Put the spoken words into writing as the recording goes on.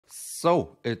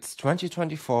So, it's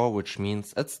 2024, which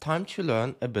means it's time to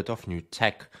learn a bit of new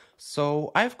tech.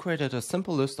 So, I've created a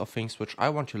simple list of things which I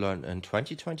want to learn in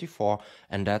 2024,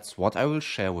 and that's what I will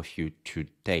share with you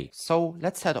today. So,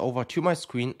 let's head over to my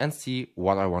screen and see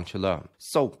what I want to learn.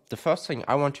 So, the first thing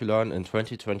I want to learn in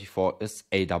 2024 is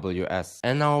AWS.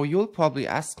 And now you'll probably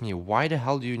ask me, why the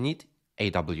hell do you need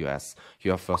AWS?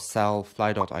 You have Vercel,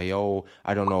 Fly.io,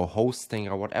 I don't know, hosting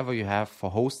or whatever you have for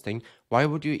hosting. Why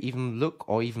would you even look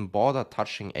or even bother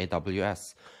touching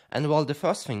AWS? And well, the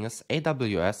first thing is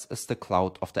AWS is the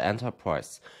cloud of the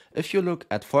enterprise. If you look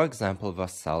at, for example,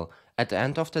 Vercel, at the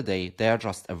end of the day, they are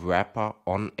just a wrapper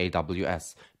on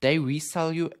AWS. They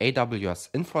resell you AWS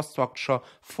infrastructure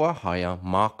for a higher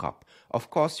markup. Of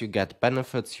course, you get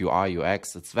benefits, UI,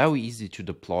 UX, it's very easy to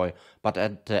deploy, but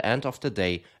at the end of the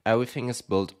day, everything is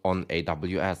built on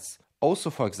AWS. Also,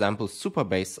 for example,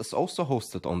 Supabase is also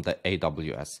hosted on the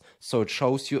AWS, so it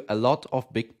shows you a lot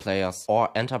of big players or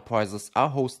enterprises are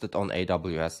hosted on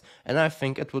AWS, and I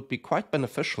think it would be quite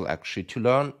beneficial actually to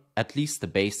learn at least the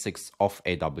basics of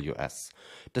AWS.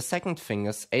 The second thing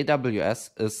is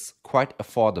AWS is quite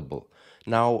affordable.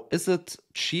 Now, is it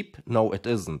cheap? No, it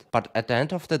isn't. But at the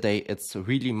end of the day, it's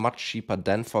really much cheaper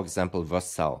than, for example,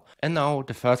 Vercel. And now,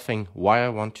 the third thing why I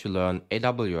want to learn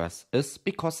AWS is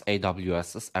because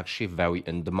AWS is actually very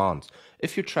in demand.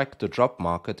 If you track the job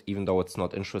market, even though it's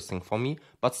not interesting for me,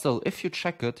 but still, if you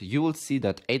check it, you will see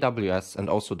that AWS and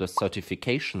also the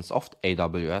certifications of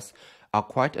AWS are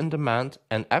quite in demand,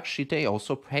 and actually they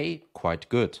also pay quite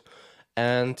good.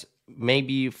 And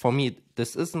maybe for me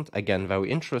this isn't again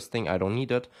very interesting, I don't need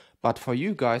it, but for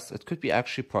you guys it could be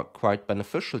actually quite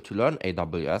beneficial to learn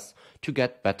AWS to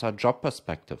get better job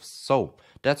perspectives. So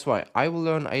that's why I will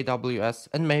learn AWS,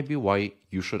 and maybe why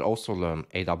you should also learn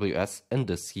AWS in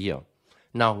this year.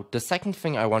 Now, the second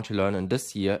thing I want to learn in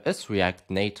this year is React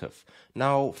Native.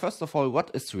 Now, first of all, what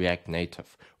is React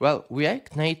Native? Well,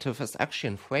 React Native is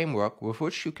actually a framework with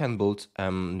which you can build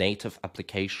native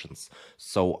applications.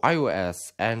 So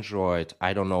iOS, Android,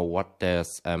 I don't know what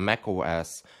there's, Mac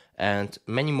OS, and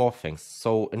many more things.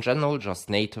 So in general, just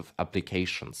native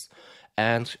applications.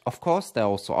 And of course, there are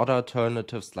also other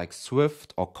alternatives like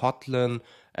Swift or Kotlin,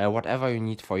 whatever you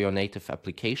need for your native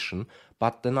application.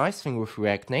 But the nice thing with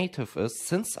React Native is,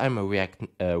 since I'm a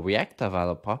React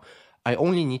developer, I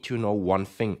only need to know one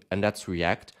thing, and that's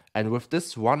React. And with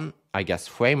this one, I guess,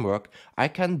 framework, I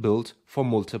can build for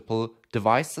multiple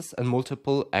devices and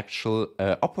multiple actual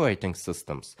operating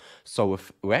systems. So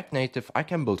with React Native, I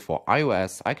can build for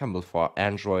iOS, I can build for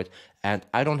Android, and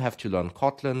I don't have to learn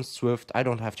Kotlin, Swift, I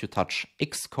don't have to touch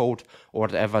Xcode or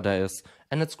whatever there is,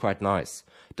 and it's quite nice.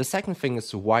 The second thing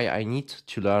is why I need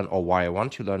to learn, or why I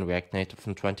want to learn React Native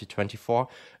in 2024,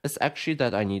 is actually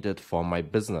that I need it for my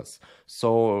business.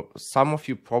 So some of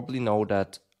you probably know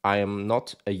that I am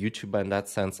not a YouTuber in that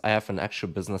sense. I have an actual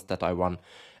business that I run.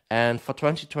 And for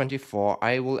 2024,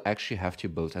 I will actually have to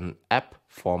build an app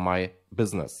for my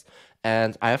business.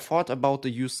 And I have thought about the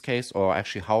use case, or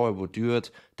actually how I would do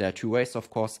it. There are two ways, of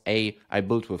course. A, I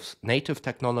build with native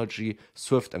technology,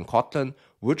 Swift and Kotlin,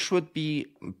 which would be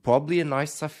probably a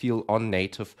nicer feel on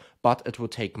native, but it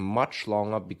would take much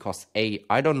longer because A,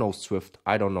 I don't know Swift,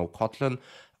 I don't know Kotlin,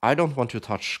 I don't want to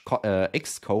touch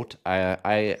Xcode.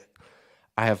 I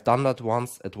have done that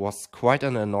once. It was quite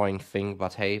an annoying thing,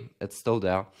 but hey, it's still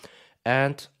there.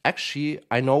 And actually,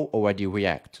 I know already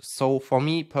React. So for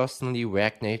me personally,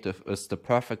 React Native is the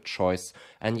perfect choice.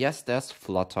 And yes, there's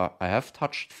Flutter. I have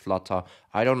touched Flutter.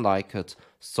 I don't like it.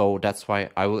 So that's why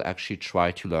I will actually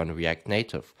try to learn React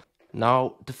Native.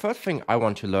 Now, the third thing I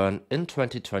want to learn in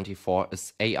 2024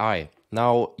 is AI.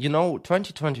 Now, you know,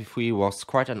 2023 was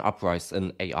quite an uprise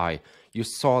in AI. You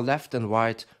saw left and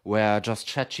right where just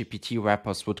ChatGPT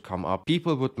wrappers would come up.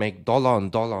 People would make dollar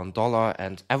and dollar and dollar,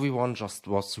 and everyone just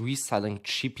was reselling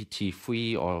GPT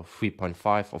 3 or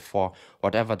 3.5 or 4,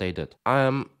 whatever they did.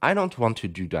 I don't want to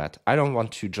do that. I don't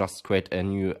want to just create a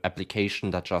new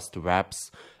application that just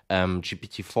wraps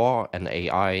GPT-4 and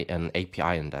AI and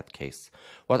API in that case.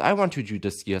 What I want to do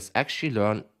this year is actually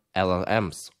learn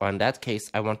LLMs, or in that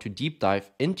case, I want to deep dive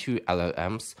into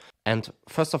LLMs. And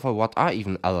first of all, what are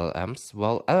even LLMs?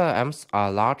 Well, LLMs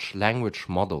are large language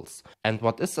models. And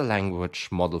what is a language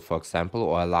model, for example,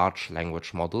 or a large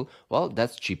language model? Well,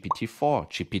 that's GPT-4,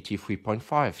 GPT 3.5,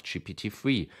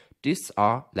 GPT-3. These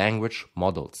are language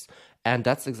models. And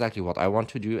that's exactly what I want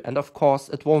to do. And of course,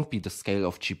 it won't be the scale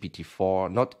of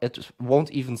GPT-4, it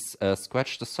won't even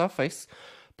scratch the surface.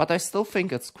 But I still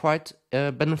think it's quite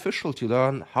beneficial to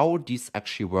learn how these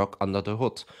actually work under the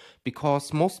hood.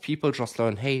 Because most people just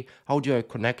learn, hey, how do I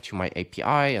connect to my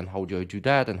API, and how do I do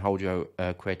that, and how do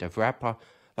I create a wrapper?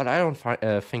 But I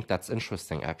don't think that's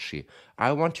interesting actually.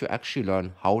 I want to actually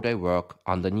learn how they work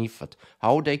underneath it,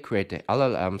 how they create the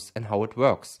LLMs and how it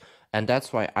works. And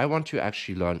that's why I want to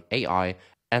actually learn AI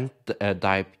and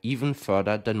dive even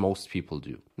further than most people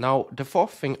do. Now, the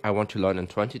fourth thing I want to learn in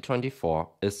 2024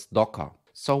 is Docker.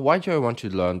 So why do I want to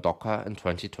learn Docker in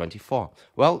 2024?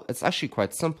 Well, it's actually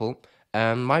quite simple.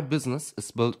 My business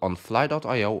is built on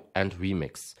Fly.io and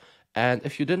Remix. And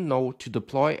if you didn't know, to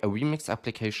deploy a Remix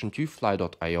application to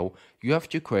Fly.io, you have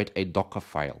to create a Docker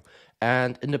file.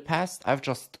 And in the past, I've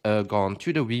just gone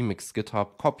to the Remix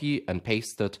GitHub, copy and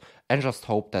paste it, and just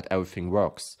hope that everything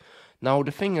works. Now,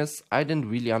 the thing is, I didn't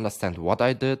really understand what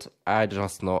I did. I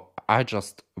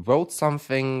just wrote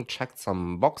something, checked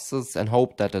some boxes, and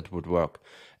hoped that it would work.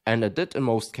 And it did in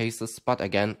most cases, but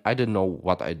again, I didn't know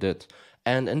what I did.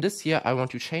 And in this year, I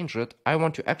want to change it. I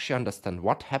want to actually understand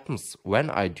what happens when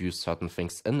I do certain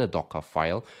things in a Docker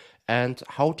file and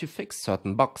how to fix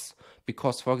certain bugs.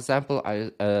 Because, for example,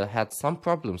 I had some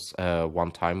problems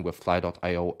one time with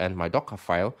Fly.io and my Docker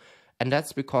file. And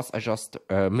that's because I just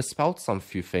misspelled some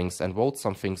few things and wrote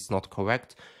some things not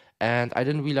correct. And I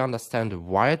didn't really understand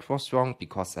why it was wrong,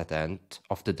 because at the end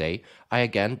of the day, I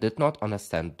again did not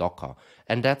understand Docker.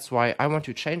 And that's why I want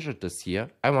to change it this year.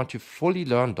 I want to fully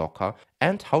learn Docker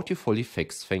and how to fully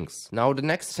fix things. Now, the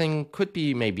next thing could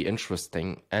be maybe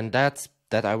interesting, and that's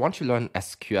that I want to learn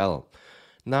SQL.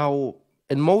 Now,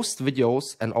 in most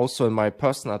videos and also in my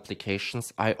personal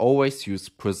applications, I always use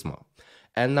Prisma.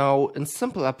 And now in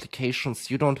simple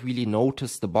applications, you don't really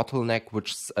notice the bottleneck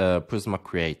which Prisma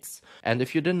creates. And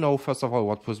if you didn't know, first of all,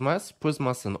 what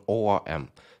Prisma is an ORM.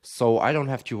 So I don't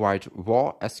have to write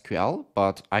raw SQL,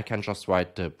 but I can just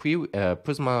write the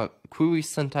Prisma query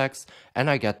syntax and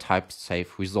I get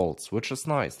type-safe results, which is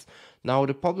nice. Now,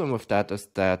 the problem with that is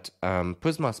that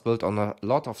Prisma is built on a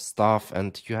lot of stuff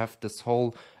and you have this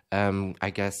whole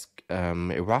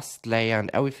Rust layer and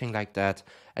everything like that.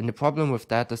 And the problem with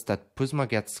that is that Prisma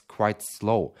gets quite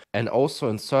slow. And also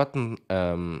in certain,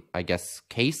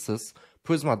 cases,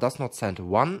 Prisma does not send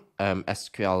one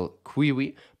SQL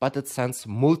query, but it sends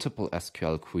multiple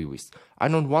SQL queries. I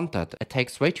don't want that. It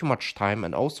takes way too much time.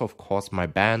 And also, of course, my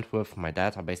bandwidth, my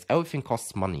database, everything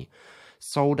costs money.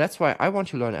 So that's why I want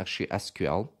to learn actually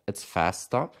SQL. It's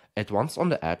faster. It runs on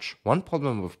the edge. One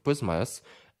problem with Prisma is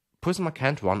Prisma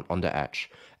can't run on the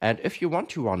edge. And if you want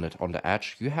to run it on the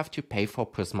edge, you have to pay for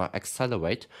Prisma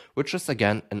Accelerate, which is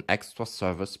again an extra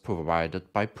service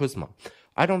provided by Prisma.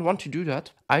 I don't want to do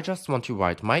that. I just want to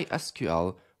write my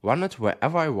SQL, run it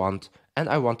wherever I want, and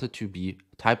I want it to be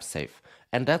type safe.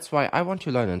 And that's why I want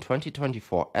to learn in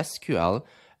 2024 SQL,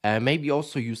 maybe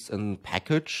also use a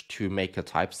package to make it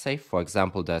type safe. For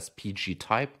example, there's PG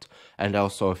typed and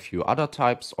also a few other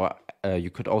types, or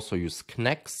you could also use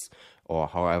Knex, or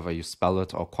however you spell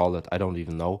it or call it, I don't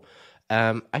even know.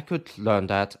 I could learn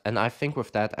that, and I think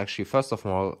with that, actually, first of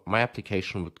all, my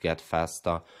application would get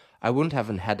faster. I wouldn't have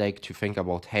a headache to think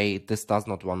about, hey, this does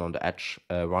not run on the edge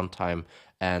runtime,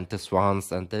 and this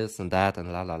runs, and this and that,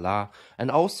 and la la la. And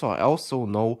also, I also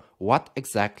know what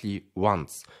exactly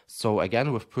runs. So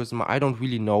again, with Prisma, I don't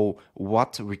really know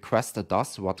what request it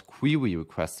does, what query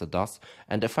request it does.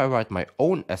 And if I write my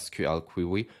own SQL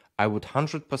query, I would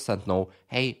 100% know,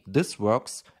 hey, this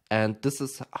works and this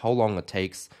is how long it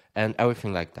takes and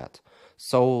everything like that.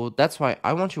 So that's why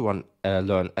I want to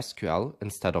learn SQL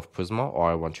instead of Prisma, or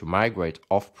I want to migrate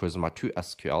off Prisma to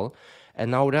SQL.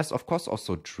 And now there's of course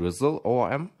also Drizzle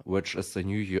ORM, which is a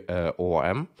new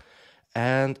ORM.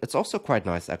 And it's also quite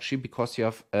nice actually, because you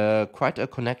have quite a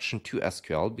connection to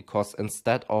SQL, because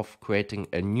instead of creating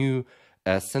a new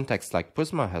syntax like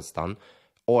Prisma has done,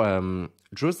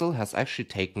 Drizzle has actually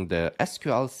taken the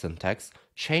SQL syntax,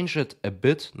 changed it a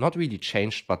bit, not really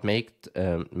changed, but made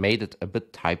it a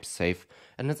bit type safe,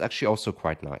 and it's actually also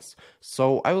quite nice.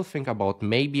 So I will think about,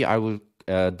 maybe I will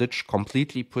ditch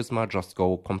completely Prisma, just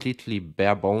go completely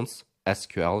bare bones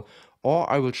SQL, or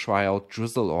I will try out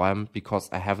Drizzle ORM, because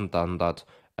I haven't done that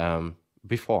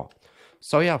before.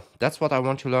 So yeah, that's what I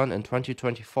want to learn in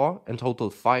 2024, in total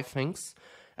 5 things.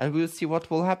 And we'll see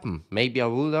what will happen. Maybe I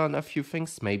will learn a few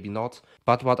things, maybe not.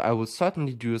 But what I will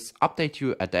certainly do is update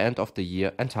you at the end of the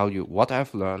year and tell you what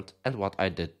I've learned and what I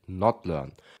did not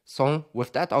learn. So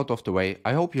with that out of the way,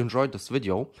 I hope you enjoyed this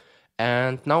video.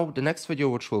 And now the next video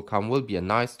which will come will be a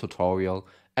nice tutorial.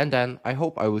 And then I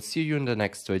hope I will see you in the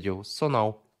next video. So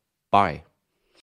now, bye.